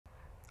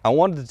I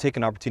wanted to take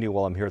an opportunity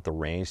while I'm here at the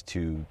range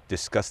to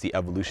discuss the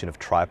evolution of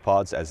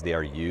tripods as they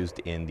are used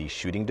in the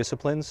shooting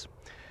disciplines.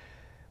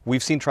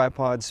 We've seen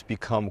tripods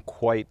become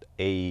quite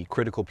a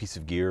critical piece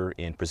of gear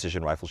in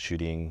precision rifle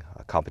shooting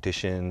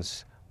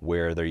competitions,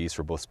 where they're used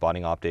for both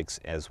spotting optics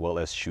as well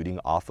as shooting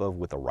off of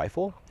with a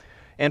rifle,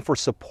 and for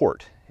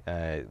support,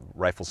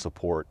 rifle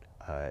support,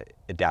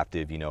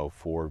 adaptive,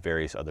 for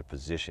various other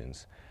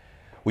positions.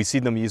 We see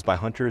them used by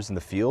hunters in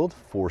the field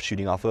for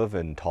shooting off of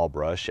and tall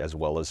brush, as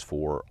well as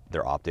for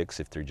their optics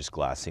if they're just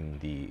glassing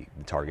the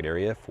target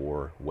area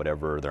for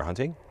whatever they're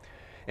hunting.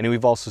 And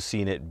we've also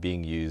seen it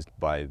being used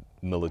by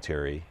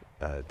military.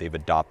 They've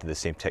adopted the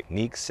same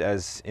techniques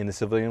as in the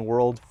civilian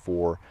world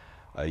for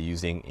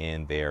using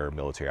in their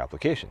military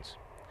applications.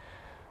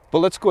 But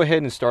let's go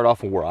ahead and start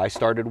off where I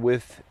started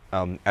with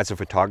as a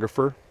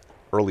photographer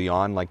early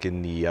on, like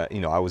in the,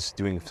 I was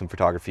doing some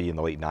photography in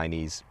the late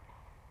 90s.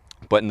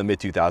 But in the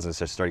mid-2000s,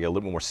 I started to get a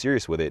little bit more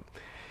serious with it,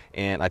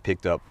 and I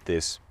picked up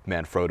this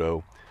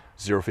Manfrotto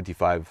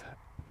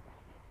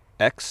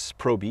 055X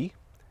Pro B,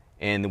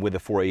 and with a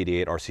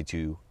 488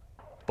 RC2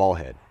 ball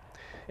head.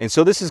 And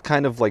so this is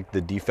kind of like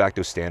the de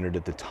facto standard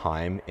at the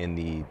time in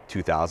the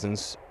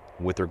 2000s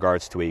with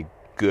regards to a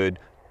good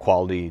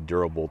quality,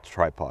 durable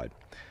tripod.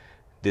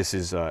 This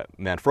is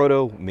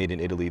Manfrotto, made in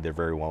Italy. They're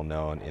very well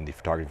known in the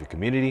photography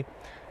community.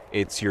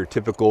 It's your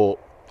typical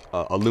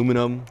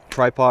aluminum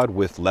tripod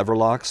with lever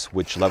locks,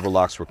 which lever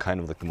locks were kind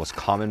of like the most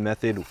common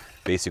method.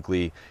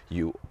 Basically,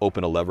 you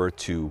open a lever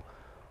to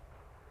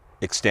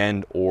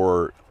extend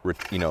or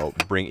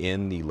bring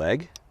in the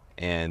leg,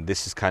 and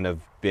this has kind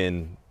of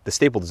been the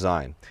staple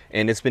design.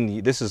 And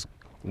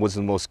was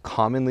the most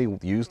commonly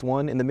used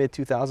one in the mid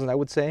 2000s, I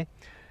would say,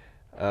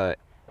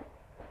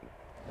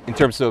 in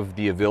terms of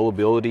the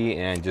availability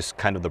and just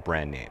kind of the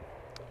brand name.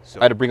 So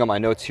I had to bring up my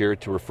notes here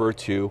to refer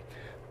to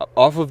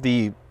off of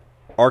the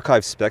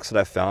archive specs that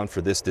I found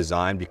for this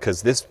design,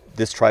 because this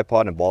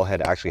tripod and ball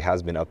head actually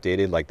has been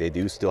updated. Like, they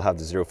do still have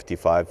the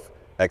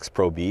 055X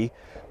Pro B,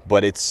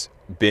 but it's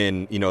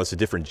been, it's a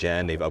different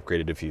gen. They've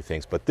upgraded a few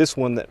things. But this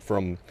one that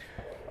from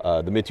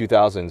the mid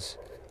 2000s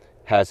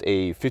has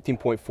a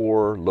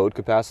 15.4 load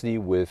capacity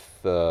with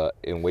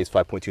and weighs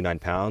 5.29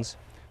 pounds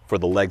for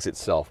the legs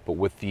itself. But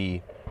with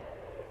the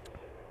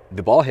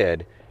ball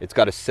head, it's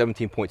got a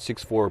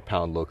 17.64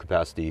 pound load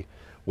capacity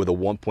with a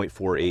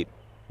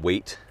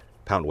 1.48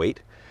 pound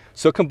weight.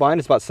 So combined,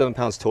 it's about 7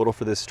 pounds total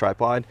for this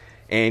tripod,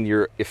 and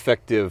your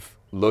effective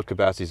load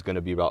capacity is going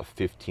to be about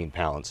 15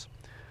 pounds,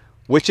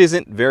 which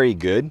isn't very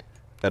good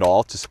at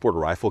all to support a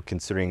rifle,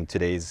 considering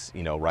today's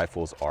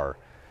rifles are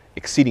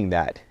exceeding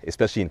that,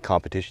 especially in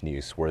competition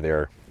use where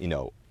they're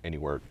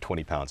anywhere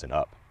 20 pounds and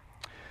up.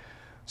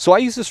 So I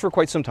used this for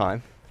quite some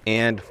time,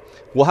 and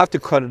we'll have to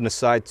cut an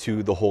aside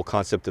to the whole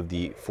concept of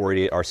the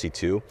 488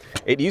 RC2.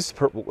 It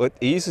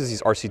uses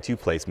these RC2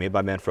 plates made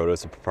by Manfrotto.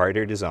 It's a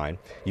proprietary design.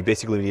 You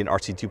basically need an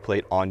RC2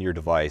 plate on your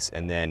device,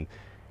 and then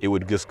it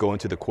would just go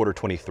into the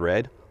 1/4-20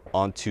 thread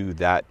onto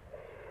that,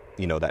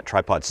 that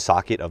tripod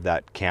socket of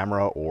that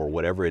camera or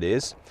whatever it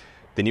is.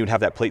 Then you would have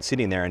that plate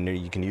sitting there, and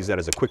you can use that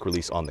as a quick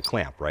release on the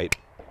clamp, right?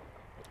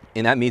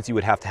 And that means you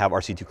would have to have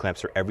RC2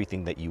 clamps for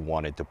everything that you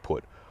wanted to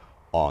put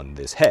on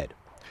this head.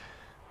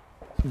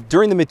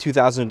 During the mid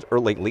 2000s or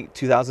late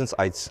 2000s,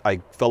 I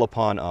fell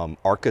upon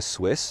Arca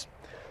Swiss.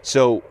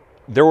 So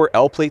there were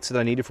L plates that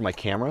I needed for my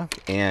camera,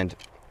 and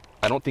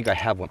I don't think I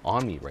have one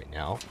on me right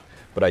now,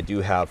 but I do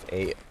have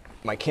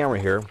my camera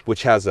here,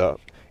 which has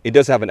it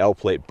does have an L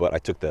plate, but I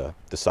took the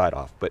side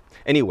off. But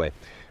anyway,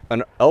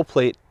 an L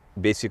plate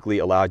basically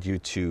allowed you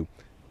to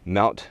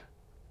mount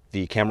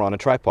the camera on a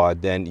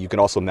tripod. Then you can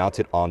also mount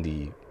it on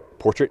the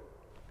portrait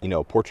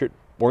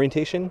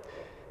orientation,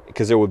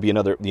 because there would be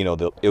another,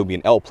 it would be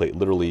an L plate,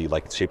 literally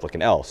like shaped like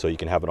an L, so you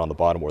can have it on the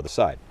bottom or the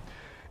side.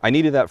 I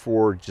needed that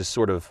for just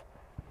sort of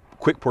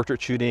quick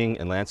portrait shooting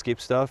and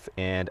landscape stuff,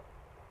 and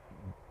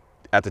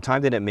at the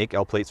time they didn't make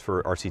L plates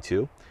for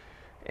RC2,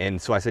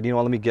 and so I said,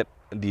 let me get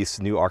this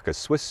new Arca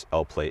Swiss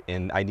L plate,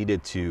 and I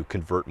needed to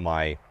convert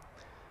my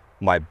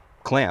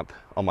clamp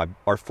on my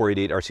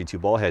R488 RC2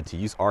 ball head to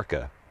use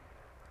Arca.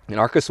 And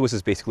Arca Swiss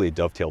is basically a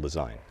dovetail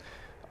design.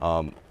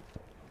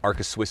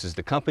 Arca Swiss is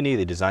the company,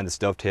 they designed this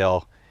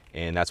dovetail,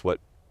 and that's what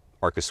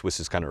Arca Swiss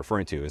is kind of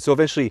referring to. And so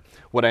eventually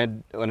what I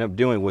ended up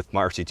doing with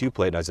my RC2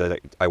 plate,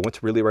 I went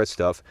to Really Right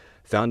Stuff,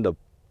 found a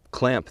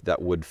clamp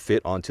that would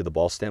fit onto the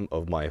ball stem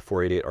of my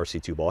 488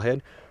 RC2 ball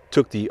head,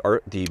 took the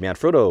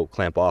Manfrotto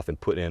clamp off and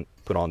put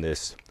on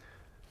this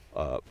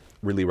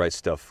Really Right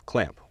Stuff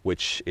clamp,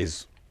 which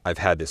is, I've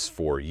had this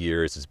for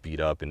years, it's beat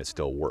up and it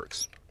still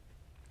works.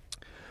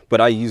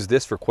 But I used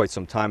this for quite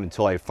some time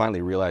until I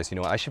finally realized,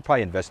 I should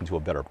probably invest into a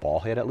better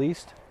ball head at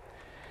least.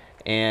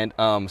 And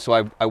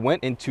so I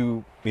went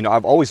into,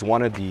 I've always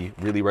wanted the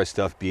Really Right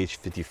Stuff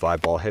BH55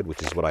 ball head,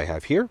 which is what I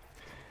have here.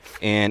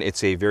 And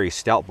it's a very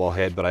stout ball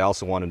head, but I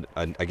also wanted,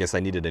 I guess I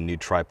needed a new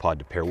tripod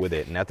to pair with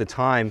it. And at the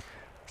time,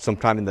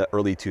 sometime in the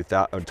early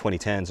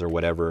 2010s or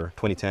whatever,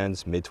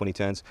 2010s, mid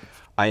 2010s,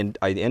 I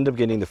ended up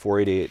getting the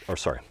 488, or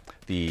sorry,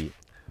 the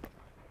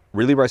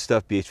Really Right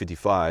Stuff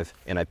BH55,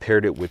 and I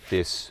paired it with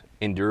this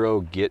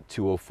Enduro Git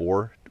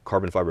 204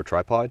 carbon fiber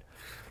tripod.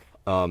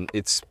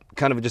 It's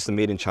kind of just a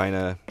made in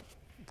China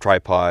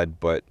tripod,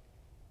 but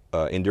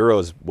Enduro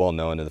is well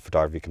known in the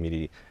photography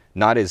community.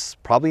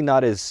 Probably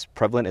not as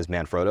prevalent as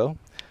Manfrotto,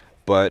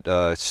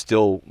 but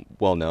still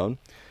well known.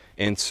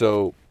 And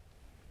so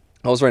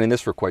I was running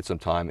this for quite some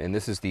time, and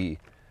this is the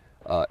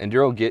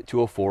Enduro Git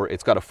 204.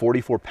 It's got a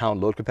 44-pound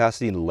load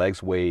capacity, and the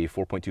legs weigh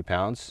 4.2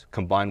 pounds,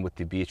 combined with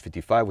the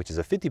BH55, which is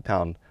a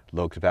 50-pound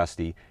load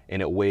capacity,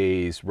 and it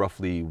weighs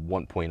roughly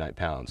 1.9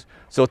 pounds.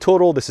 So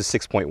total, this is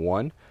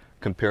 6.1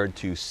 compared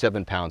to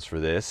 7 pounds for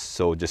this,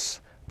 so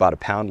just about a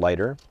pound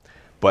lighter,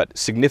 but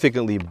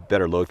significantly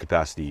better load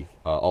capacity,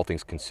 all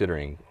things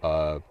considering.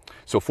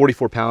 So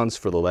 44 pounds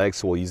for the legs,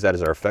 so we'll use that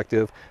as our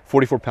effective.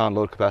 44-pound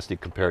load capacity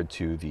compared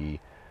to the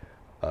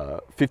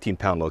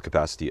 15-pound load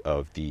capacity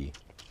of the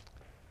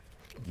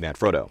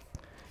Manfrotto.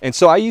 And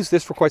so I used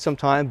this for quite some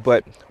time,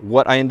 but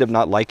what I ended up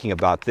not liking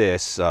about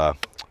this, it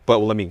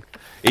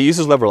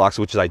uses lever locks,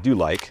 which I do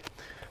like.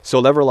 So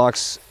lever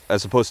locks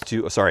as opposed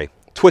to,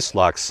 twist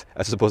locks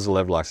as opposed to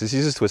lever locks. This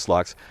uses twist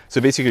locks. So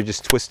basically you're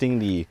just twisting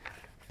the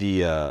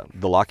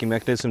locking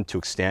mechanism to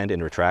extend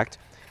and retract,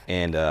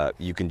 and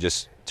you can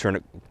just turn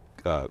it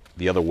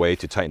the other way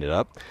to tighten it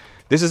up.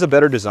 This is a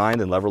better design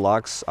than lever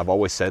locks. I've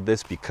always said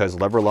this because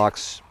lever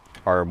locks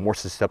are more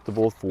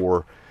susceptible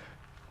for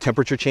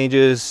temperature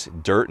changes,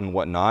 dirt and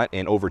whatnot,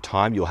 and over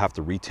time you'll have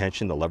to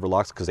retension the lever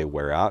locks because they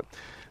wear out.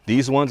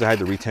 These ones I had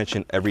to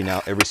retension every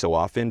so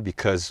often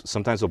because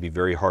sometimes they'll be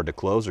very hard to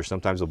close, or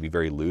sometimes they'll be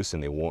very loose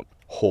and they won't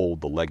hold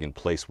the leg in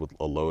place with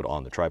a load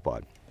on the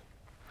tripod.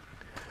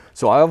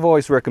 So I've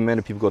always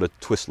recommended people go to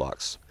twist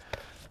locks.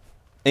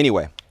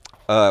 Anyway,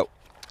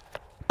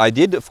 I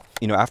did,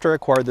 after I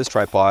acquired this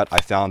tripod,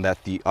 I found that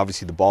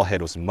obviously the ball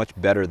head was much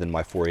better than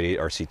my 488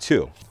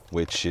 RC2,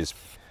 which is,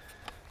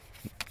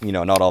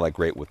 not all that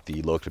great with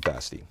the load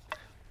capacity.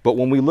 But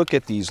when we look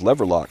at these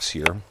lever locks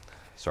here,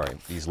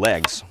 these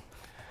legs,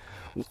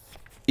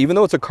 even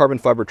though it's a carbon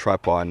fiber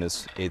tripod and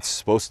it's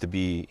supposed to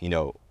be,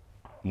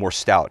 more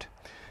stout,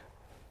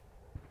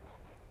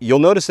 you'll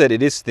notice that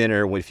it is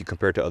thinner if you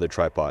compare it to other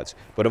tripods.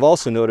 But I've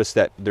also noticed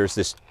that there's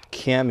this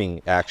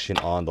camming action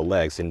on the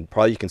legs, and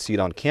probably you can see it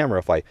on camera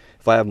if I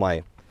have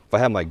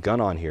my gun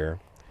on here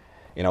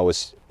and I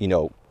was,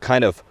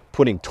 kind of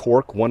putting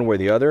torque one way or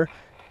the other,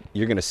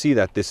 you're going to see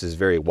that this is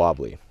very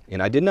wobbly.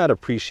 And I did not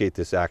appreciate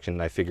this action,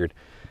 and I figured,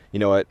 you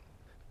know what,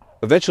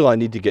 eventually I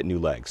need to get new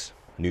legs,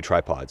 new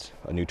tripods,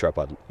 a new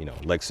tripod,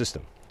 leg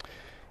system.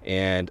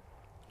 And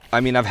I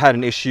mean, I've had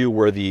an issue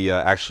where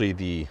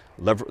the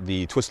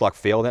twist lock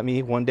failed at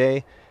me one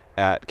day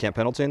at Camp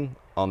Pendleton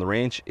on the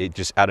range. It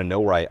just out of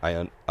nowhere,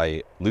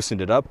 I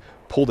loosened it up,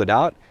 pulled it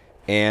out,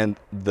 and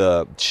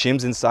the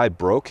shims inside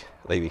broke.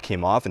 It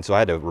came off, and so I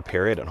had to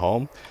repair it at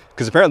home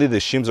because apparently the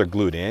shims are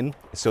glued in.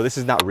 So this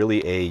is not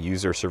really a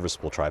user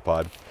serviceable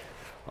tripod,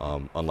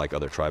 unlike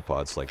other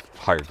tripods, like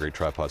higher grade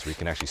tripods where you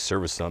can actually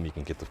service them. You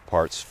can get the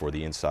parts for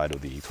the inside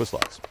of the twist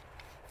locks.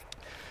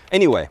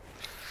 Anyway,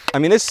 I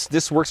mean,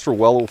 this works for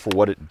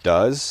what it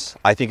does.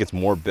 I think it's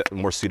more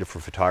suited for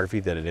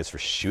photography than it is for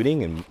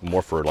shooting, and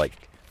more for like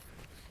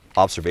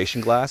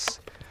observation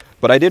glass.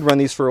 But I did run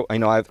these for,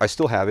 I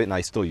still have it and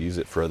I still use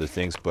it for other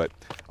things, but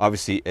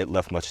obviously it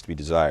left much to be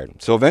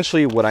desired. So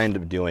eventually what I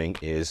ended up doing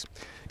is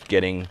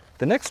getting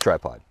the next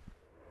tripod.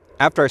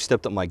 After I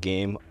stepped up my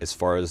game as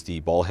far as the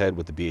ball head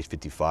with the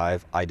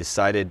BH55, I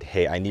decided,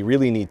 hey, I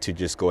really need to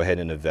just go ahead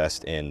and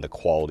invest in the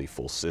quality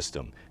full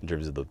system in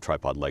terms of the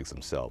tripod legs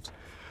themselves.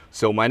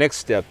 So my next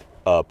step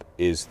up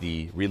is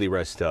the Really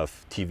Right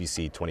Stuff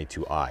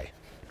TVC22i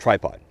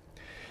tripod.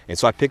 And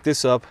so I picked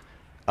this up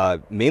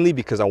mainly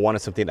because I wanted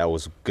something that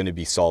was going to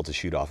be solid to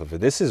shoot off of.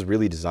 This is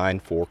really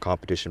designed for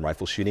competition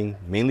rifle shooting,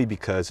 mainly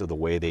because of the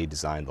way they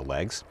designed the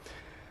legs.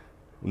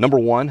 Number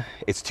one,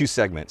 it's 2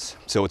 segments,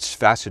 so it's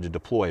faster to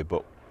deploy,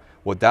 but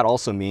what that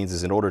also means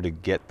is in order to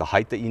get the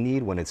height that you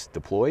need when it's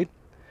deployed,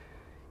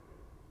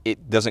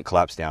 it doesn't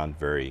collapse down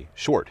very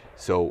short.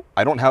 So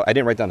I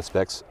didn't write down the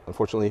specs,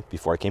 unfortunately,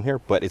 before I came here,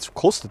 but it's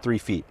close to 3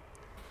 feet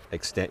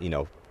extent,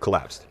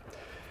 collapsed.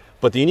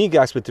 But the unique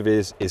aspect of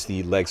it is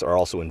the legs are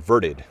also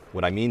inverted.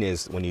 What I mean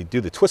is when you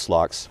do the twist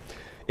locks,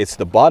 it's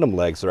the bottom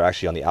legs that are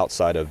actually on the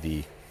outside of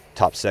the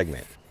top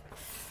segment.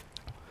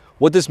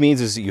 What this means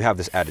is that you have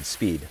this added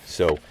speed.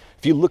 So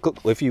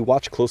if you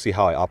watch closely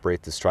how I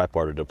operate this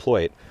tripod or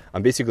deploy it,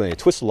 I'm basically going to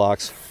twist the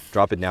locks,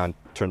 drop it down,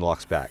 turn the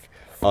locks back,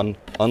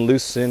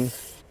 unloosen,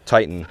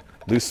 tighten,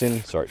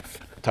 loosen,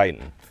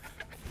 tighten,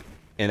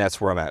 and that's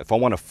where I'm at. If I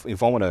want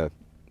to,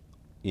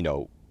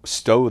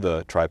 stow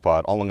the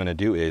tripod, all I'm going to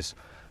do is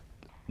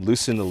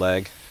loosen the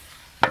leg,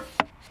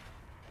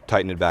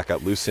 tighten it back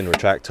up, loosen,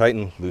 retract,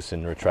 tighten,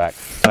 loosen, retract,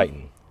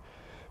 tighten.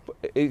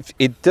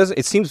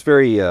 It seems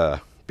very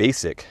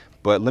basic,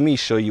 but let me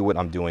show you what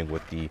I'm doing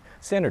with the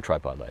standard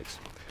tripod legs.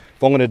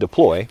 If I'm going to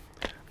deploy,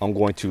 I'm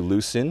going to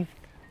loosen,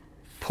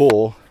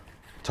 pull,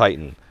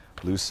 tighten,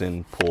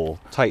 loosen, pull,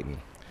 tighten,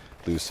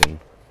 loosen,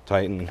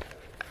 tighten,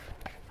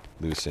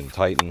 loosen,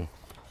 tighten.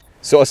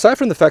 So aside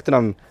from the fact that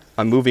I'm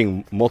I'm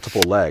moving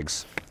multiple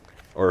legs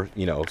or,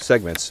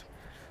 segments.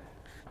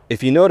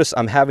 If you notice,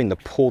 I'm having to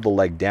pull the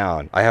leg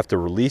down. I have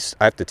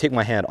to take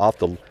my hand off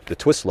the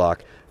twist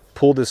lock,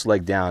 pull this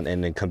leg down,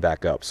 and then come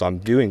back up. So I'm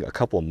doing a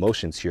couple of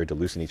motions here to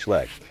loosen each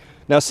leg.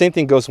 Now, same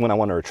thing goes when I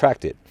want to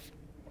retract it.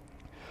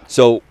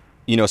 So,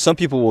 some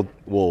people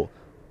will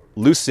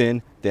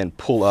loosen, then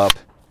pull up,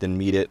 then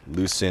meet it,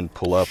 loosen,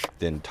 pull up,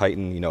 then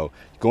tighten,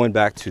 going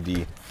back to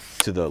the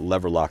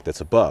lever lock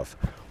that's above.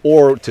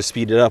 Or to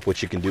speed it up,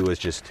 what you can do is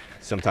just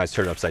sometimes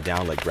turn it upside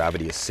down, like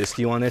gravity assists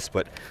you on this,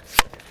 but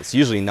it's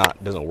usually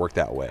doesn't work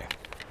that way.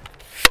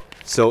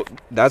 So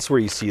that's where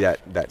you see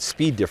that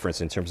speed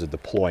difference in terms of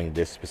deploying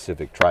this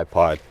specific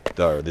tripod,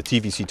 the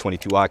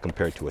TVC-22i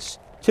compared to a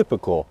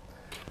typical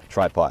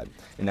tripod.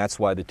 And that's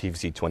why the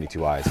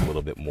TVC-22i is a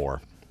little bit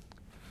more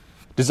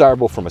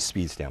desirable from a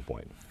speed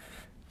standpoint.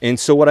 And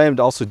so what I am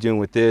also doing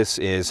with this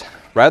is,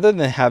 rather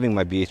than having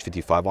my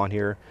BH55 on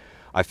here,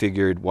 I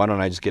figured, why don't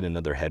I just get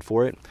another head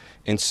for it?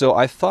 And so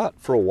I thought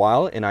for a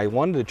while, and I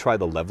wanted to try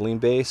the leveling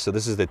base. So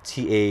this is the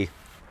TA2U-SC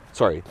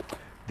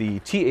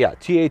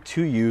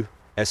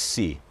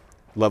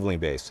leveling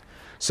base.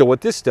 So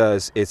what this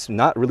does, it's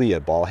not really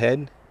a ball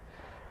head.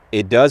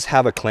 It does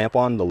have a clamp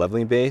on the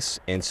leveling base.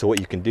 And so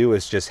what you can do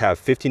is just have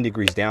 15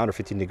 degrees down or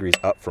 15 degrees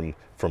up from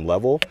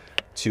level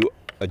to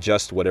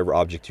adjust whatever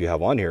object you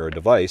have on here or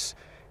device,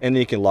 and then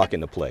you can lock it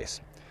into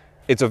place.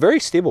 It's a very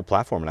stable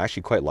platform, and I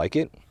actually quite like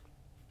it.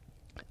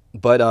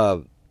 But,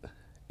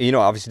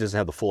 obviously it doesn't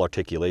have the full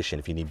articulation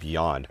if you need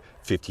beyond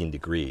 15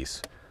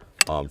 degrees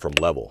from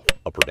level,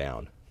 up or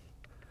down.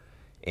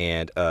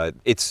 And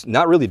it's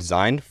not really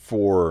designed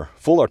for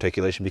full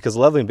articulation, because the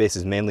leveling base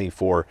is mainly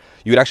for,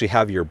 you would actually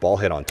have your ball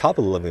head on top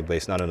of the leveling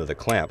base, not under the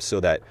clamp,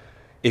 so that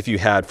if you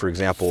had, for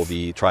example,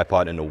 the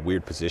tripod in a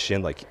weird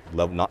position, like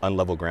not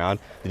unlevel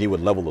ground, then you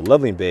would level the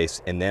leveling base,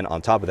 and then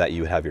on top of that,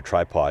 you would have your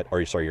tripod,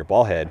 or your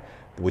ball head,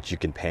 which you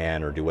can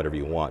pan or do whatever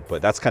you want.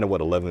 But that's kind of what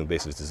a leveling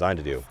base is designed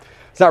to do.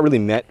 It's not really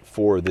meant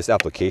for this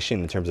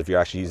application in terms of you're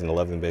actually using the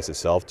leveling base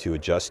itself to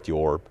adjust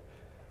the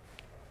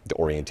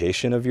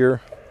orientation of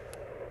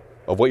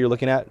what you're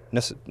looking at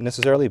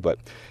necessarily, but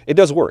it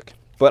does work.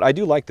 But I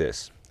do like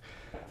this.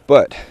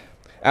 But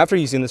after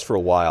using this for a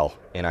while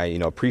and I,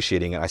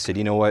 appreciating it, I said,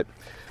 you know what?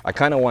 I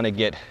kind of want to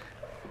get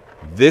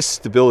this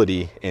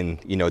stability and,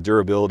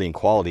 durability and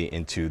quality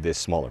into this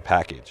smaller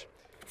package.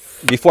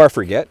 Before I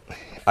forget,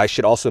 I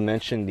should also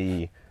mention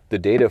the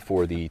data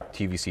for the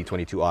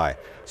TVC-22i.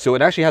 So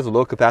it actually has a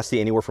load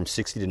capacity anywhere from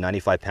 60 to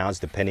 95 pounds,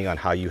 depending on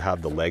how you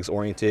have the legs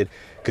oriented,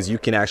 because you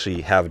can actually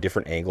have a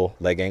different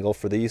leg angle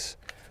for these.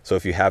 So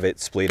if you have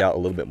it splayed out a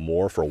little bit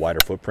more for a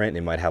wider footprint,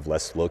 it might have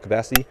less load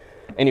capacity.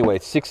 Anyway,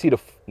 it's 60 to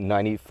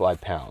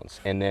 95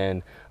 pounds. And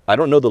then I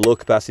don't know the load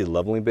capacity of the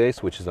leveling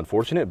base, which is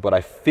unfortunate, but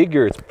I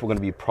figure it's going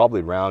to be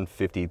probably around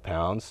 50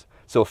 pounds.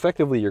 So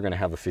effectively, you're going to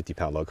have a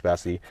 50-pound load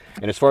capacity.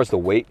 And as far as the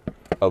weight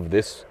of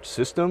this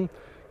system,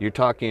 you're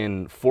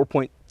talking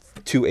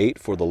 4.28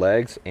 for the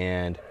legs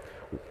and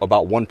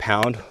about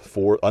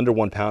under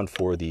 1 pound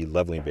for the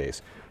leveling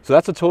base. So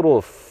that's a total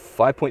of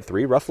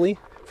 5.3 roughly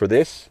for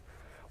this,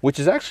 which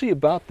is actually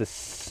about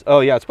this.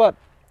 Oh yeah, it's about,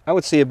 I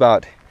would say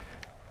about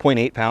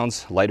 0.8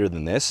 pounds lighter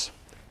than this.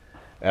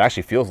 It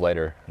actually feels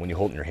lighter when you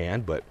hold it in your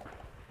hand, but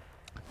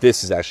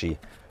this is actually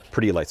a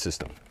pretty light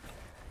system.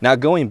 Now,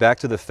 going back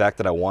to the fact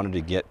that I wanted to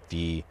get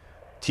the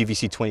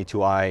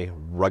TVC-22i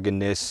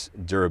ruggedness,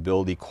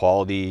 durability,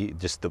 quality,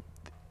 just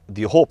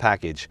the whole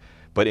package,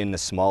 but in the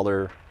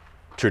smaller,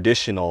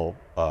 traditional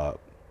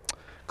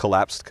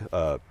collapsed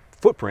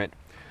footprint,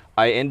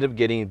 I ended up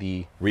getting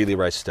the Really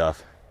Right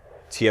Stuff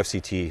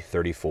TFCT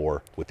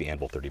 34 with the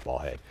Anvil 30 ball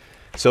head.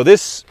 So the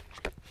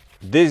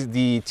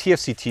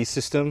TFCT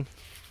system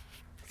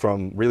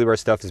from Really Right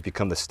Stuff has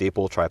become the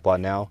staple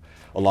tripod now,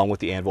 along with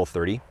the Anvil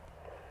 30.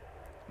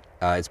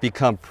 It's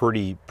become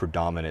pretty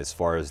predominant as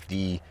far as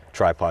the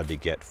tripod to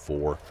get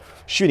for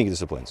shooting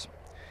disciplines.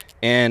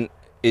 And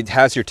it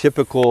has your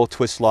typical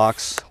twist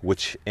locks,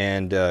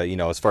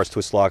 as far as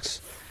twist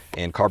locks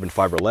and carbon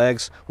fiber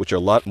legs, which are a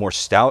lot more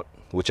stout,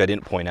 which I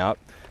didn't point out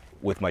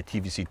with my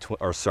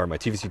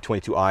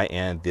TVC-22i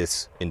and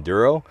this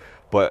Enduro,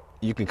 but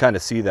you can kind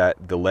of see that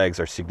the legs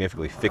are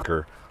significantly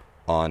thicker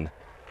on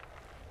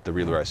the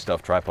Really Right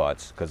Stuff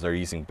tripods because they're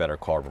using better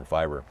carbon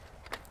fiber.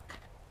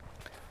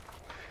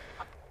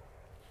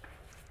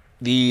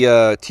 The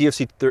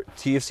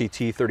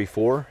TFCT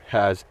 34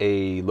 has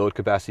a load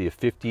capacity of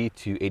 50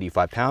 to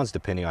 85 pounds,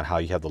 depending on how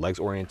you have the legs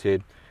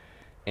oriented.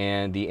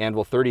 And the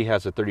Anvil 30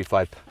 has a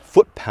 35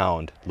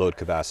 foot-pound load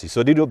capacity.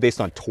 So they do it based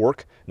on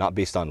torque, not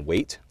based on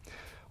weight,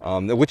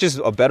 which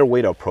is a better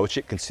way to approach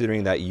it,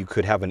 considering that you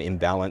could have an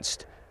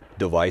imbalanced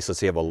device. Let's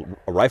say you have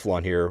a rifle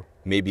on here,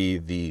 maybe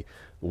the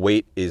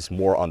weight is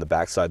more on the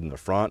backside than the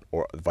front,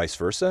 or vice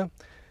versa.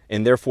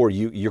 And therefore,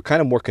 you're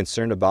kind of more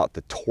concerned about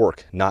the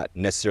torque, not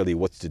necessarily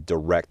what's the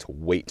direct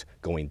weight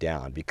going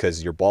down,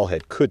 because your ball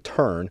head could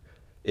turn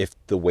if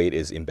the weight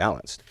is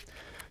imbalanced.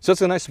 So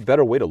it's a nice,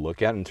 better way to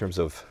look at in terms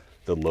of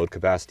the load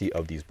capacity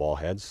of these ball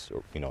heads,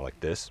 or, like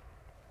this.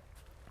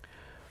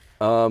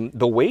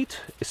 The weight,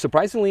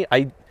 surprisingly,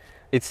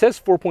 it says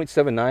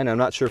 4.79. I'm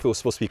not sure if it was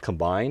supposed to be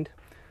combined,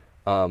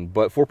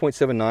 but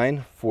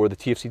 4.79 for the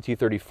TFC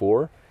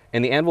T34.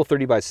 And the Anvil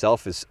 30 by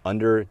itself is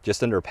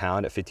just under a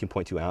pound at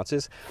 15.2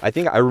 ounces.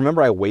 I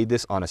remember I weighed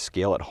this on a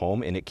scale at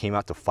home and it came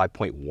out to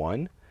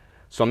 5.1.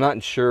 So I'm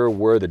not sure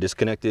where the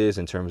disconnect is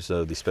in terms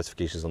of the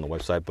specifications on the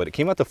website, but it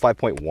came out to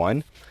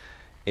 5.1.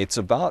 It's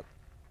about,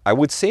 I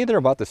would say they're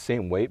about the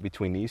same weight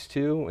between these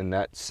two, and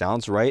that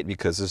sounds right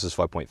because this is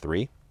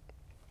 5.3.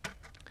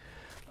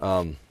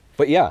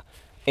 But yeah,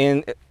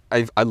 and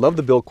I love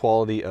the build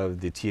quality of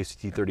the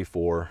TFC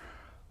T34.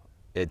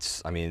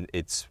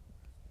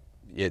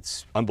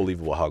 It's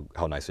unbelievable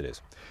how nice it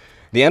is.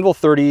 The Anvil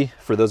 30,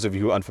 for those of you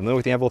who are unfamiliar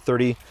with the Anvil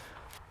 30,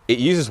 it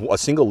uses a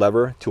single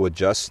lever to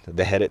adjust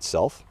the head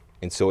itself.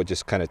 And so it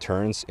just kind of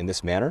turns in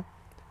this manner.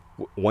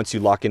 Once you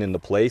lock it into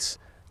place,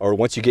 or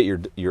once you get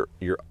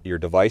your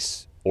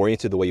device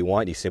oriented the way you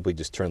want, you simply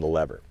just turn the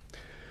lever.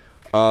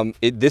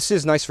 This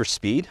is nice for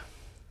speed.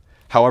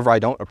 However, I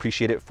don't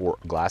appreciate it for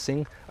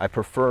glassing. I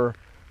prefer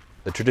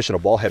the traditional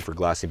ball head for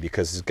glassing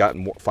because it's got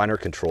finer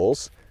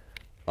controls.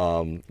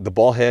 The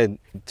ball head,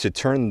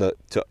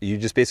 you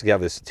just basically have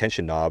this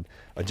tension knob,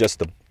 adjust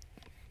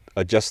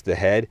the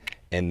head,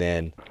 and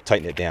then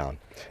tighten it down.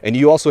 And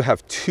you also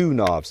have two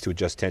knobs to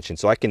adjust tension.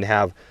 So I can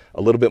have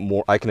a little bit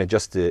more, I can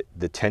adjust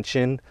the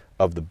tension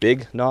of the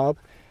big knob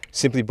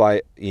simply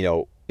by,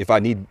 if I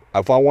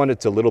want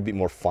it to a little bit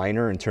more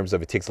finer in terms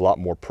of it takes a lot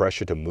more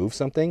pressure to move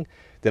something,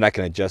 then I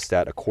can adjust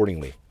that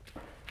accordingly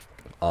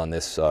on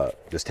this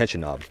tension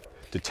knob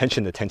to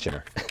tension the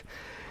tensioner.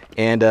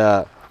 And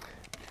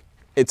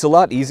it's a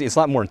lot easier, it's a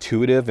lot more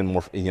intuitive and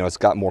more, it's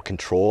got more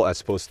control as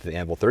opposed to the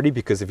Anvil 30,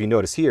 because if you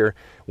notice here,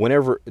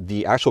 whenever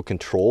the actual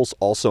controls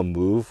also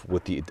move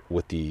with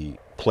the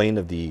plane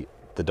of the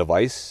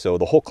device, so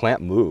the whole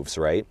clamp moves,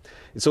 right?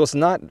 And so it's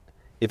not,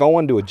 if I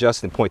wanted to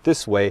adjust and point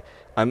this way,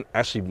 I'm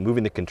actually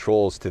moving the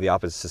controls to the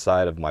opposite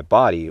side of my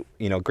body.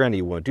 Granted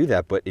you won't do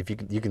that, but if you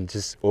can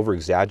just over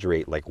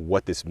exaggerate like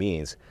what this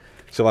means.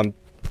 So if I'm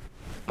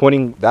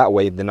pointing that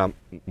way, then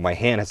my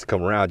hand has to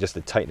come around just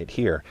to tighten it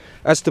here,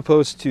 as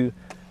opposed to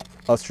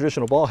a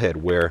traditional ball head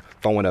where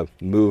if I want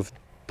to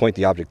point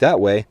the object that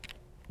way,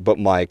 but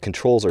my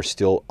controls are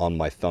still on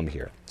my thumb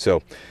here.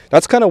 So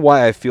that's kind of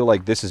why I feel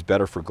like this is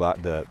better for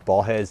the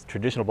ball heads.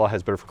 Traditional ball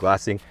heads better for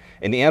glassing,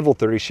 and the Anvil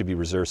 30 should be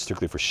reserved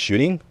strictly for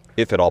shooting,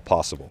 if at all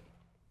possible.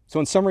 So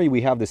in summary,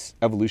 we have this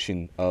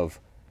evolution of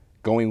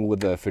going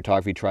with the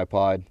photography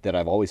tripod that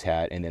I've always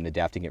had and then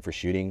adapting it for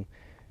shooting,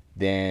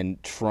 then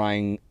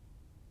trying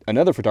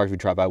another photography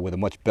tripod with a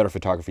much better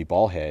photography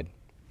ball head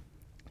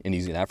and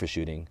using that for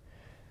shooting,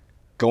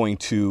 going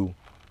to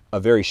a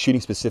very shooting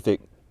specific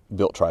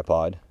built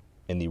tripod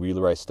in the Really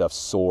Right Stuff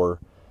SOAR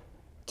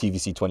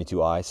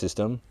TVC22i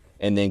system,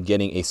 and then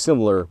getting a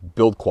similar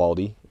build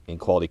quality and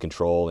quality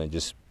control and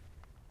just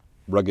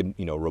rugged,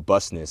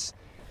 robustness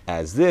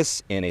as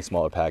this in a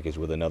smaller package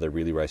with another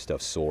Really Right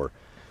Stuff SOAR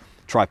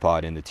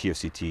tripod in the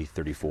TFC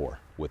T34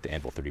 with the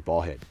Anvil 30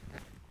 ball head.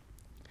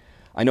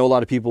 I know a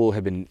lot of people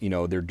have been,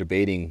 they're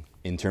debating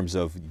in terms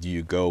of, do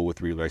you go with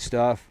Really Right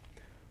Stuff?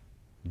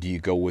 Do you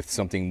go with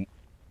something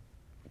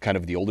kind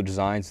of the older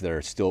designs that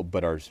are still,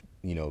 but are,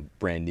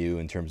 brand new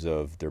in terms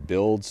of their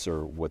builds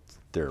or what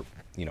they're,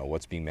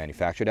 what's being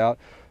manufactured out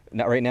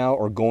not right now,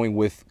 or going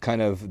with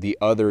kind of the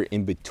other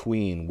in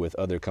between with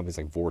other companies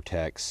like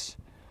Vortex,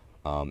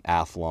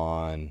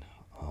 Athlon.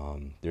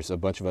 There's a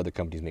bunch of other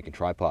companies making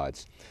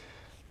tripods.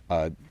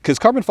 Because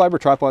carbon fiber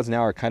tripods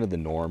now are kind of the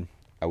norm,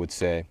 I would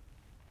say.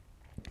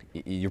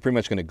 You're pretty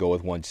much going to go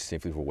with one just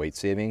simply for weight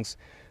savings.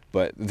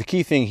 But the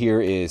key thing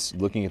here is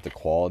looking at the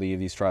quality of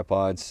these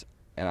tripods.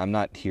 And I'm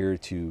not here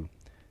to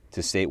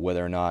state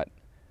whether or not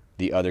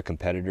the other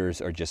competitors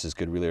are just as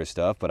good Really Right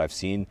Stuff, but I've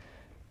seen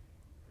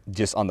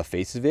just on the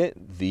face of it,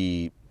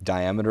 the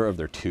diameter of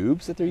their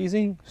tubes that they're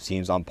using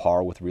seems on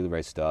par with Really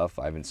Right Stuff.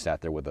 I haven't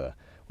sat there with a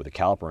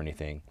caliper or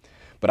anything,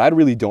 but I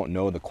really don't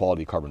know the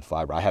quality of carbon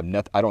fiber.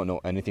 I don't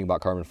know anything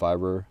about carbon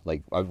fiber.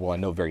 I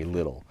know very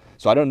little,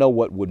 so I don't know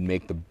what would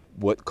make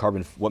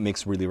what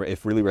makes Really Right,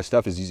 if Really Right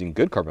Stuff is using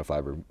good carbon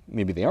fiber.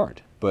 Maybe they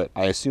aren't, but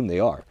I assume they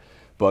are.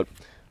 But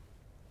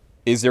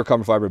is their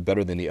carbon fiber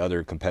better than the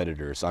other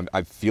competitors?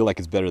 I feel like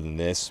it's better than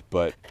this,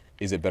 but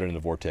is it better than the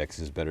Vortex?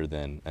 Is it better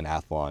than an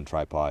Athlon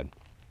tripod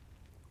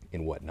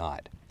and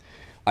whatnot?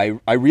 I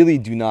really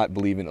do not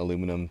believe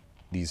in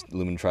these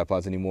aluminum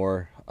tripods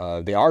anymore.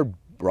 They are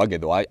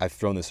rugged though. I've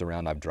thrown this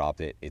around, I've dropped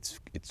it. It's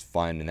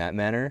fine in that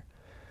manner.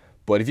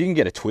 But if you can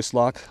get a twist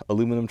lock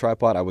aluminum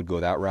tripod, I would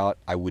go that route.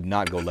 I would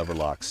not go lever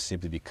locks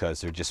simply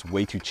because they're just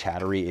way too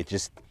chattery.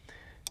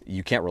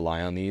 You can't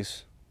rely on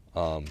these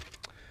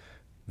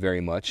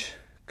very much,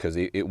 because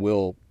it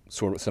will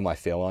sort of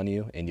semi-fail on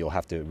you and you'll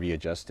have to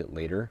readjust it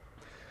later.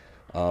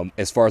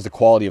 As far as the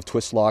quality of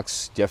twist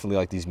locks, definitely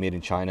like these made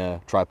in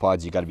China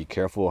tripods, you got to be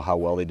careful how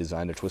well they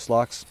design their twist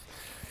locks,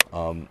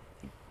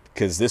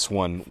 because this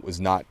one was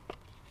not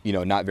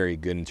very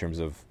good in terms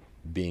of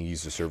being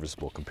user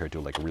serviceable compared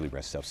to like a Really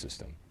Right Stuff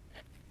system.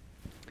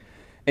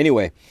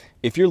 Anyway,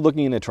 if you're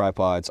looking into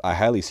tripods, I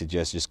highly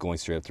suggest just going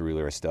straight up to Real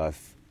Era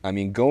stuff. I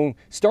mean,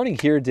 starting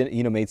here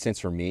made sense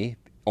for me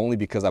only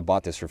because I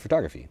bought this for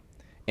photography,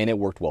 and it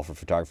worked well for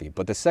photography.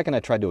 But the second I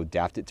tried to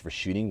adapt it for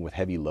shooting with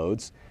heavy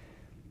loads,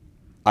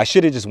 I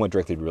should have just went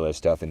directly to Real Era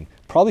stuff, and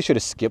probably should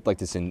have skipped like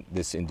this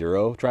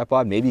enduro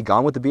tripod. Maybe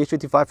gone with the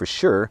BH55 for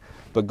sure,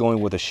 but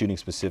going with a shooting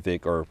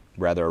specific, or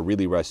rather a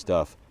Really Rush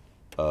stuff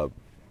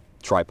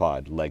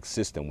tripod leg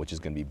system, which is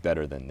going to be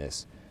better than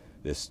this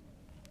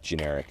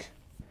generic.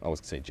 I was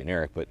going to say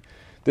generic, but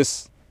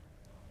this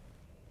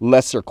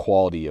lesser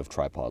quality of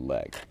tripod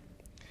leg.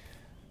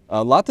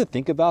 A lot to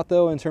think about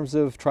though in terms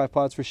of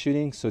tripods for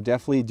shooting, so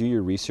definitely do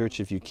your research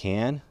if you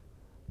can.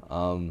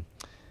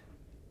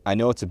 I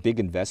know it's a big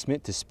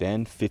investment to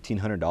spend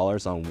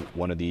 $1,500 on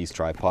one of these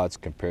tripods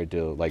compared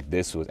to like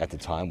this was at the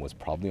time was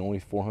probably only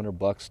 400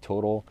 bucks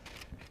total,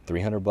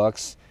 300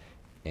 bucks.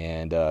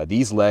 And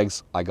these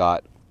legs I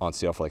got on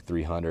sale for like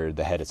 300.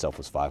 The head itself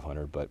was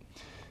 500, but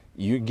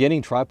you're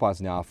getting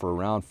tripods now for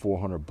around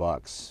 400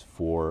 bucks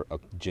for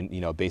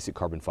a basic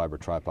carbon fiber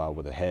tripod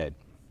with a head.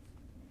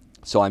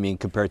 So I mean,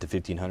 compared to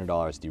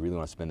 $1,500, do you really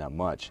want to spend that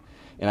much?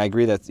 And I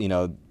agree that,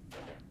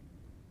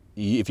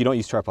 if you don't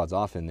use tripods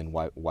often, then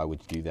why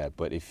would you do that?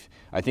 But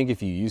I think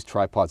if you use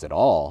tripods at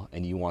all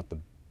and you want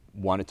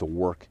it to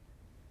work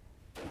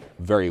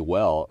very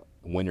well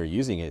when you're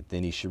using it,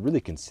 then you should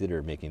really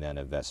consider making that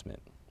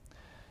investment.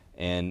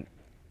 And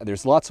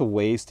there's lots of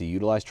ways to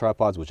utilize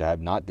tripods, which I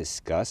have not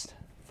discussed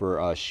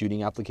for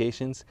shooting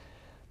applications,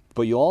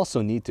 but you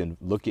also need to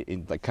look at,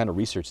 like, kind of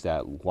research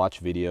that,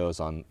 watch videos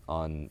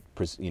on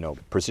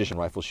precision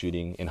rifle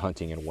shooting and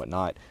hunting and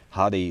whatnot,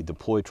 how they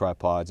deploy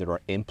tripods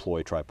or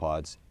employ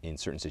tripods in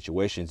certain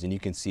situations, and you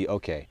can see,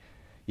 okay,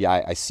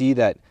 yeah, I see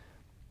that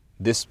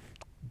this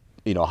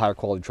higher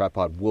quality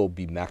tripod will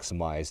be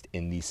maximized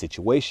in these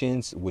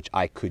situations, which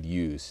I could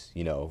use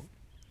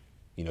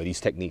these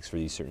techniques for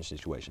these certain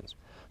situations.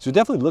 So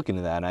definitely look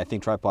into that, and I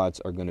think tripods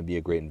are going to be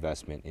a great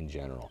investment in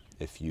general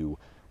if you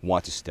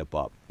want to step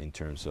up in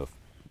terms of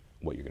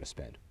what you're going to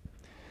spend.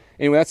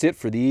 Anyway, that's it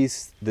for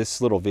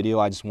this little video.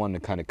 I just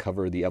wanted to kind of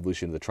cover the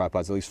evolution of the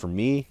tripods, at least for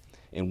me,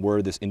 and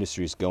where this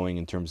industry is going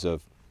in terms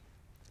of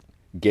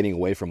getting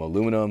away from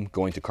aluminum,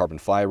 going to carbon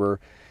fiber,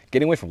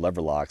 getting away from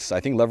lever locks. I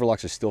think lever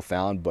locks are still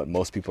found, but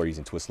most people are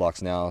using twist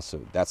locks now,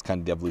 so that's kind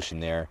of the evolution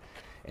there.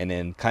 And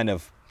then kind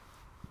of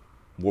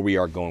where we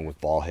are going with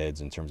ball heads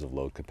in terms of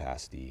load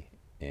capacity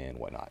and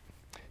whatnot.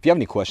 If you have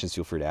any questions,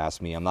 feel free to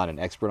ask me. I'm not an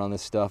expert on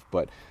this stuff,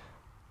 but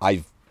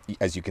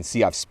as you can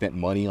see, I've spent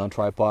money on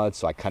tripods,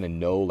 so I kind of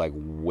know like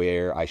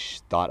where I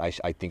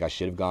think I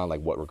should have gone,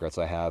 like what regrets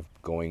I have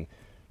going,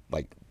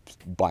 like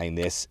buying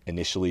this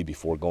initially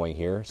before going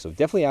here. So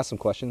definitely ask some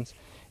questions,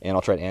 and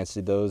I'll try to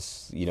answer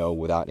those,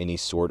 without any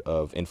sort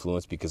of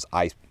influence, because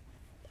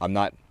I'm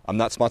not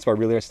sponsored by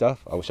Real Air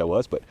stuff. I wish I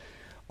was, but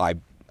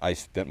I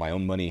spent my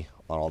own money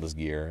on all this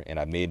gear, and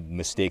I've made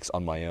mistakes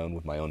on my own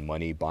with my own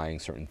money buying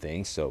certain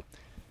things. So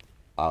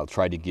I'll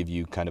try to give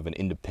you kind of an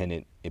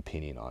independent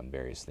opinion on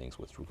various things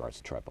with regards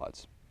to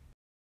tripods.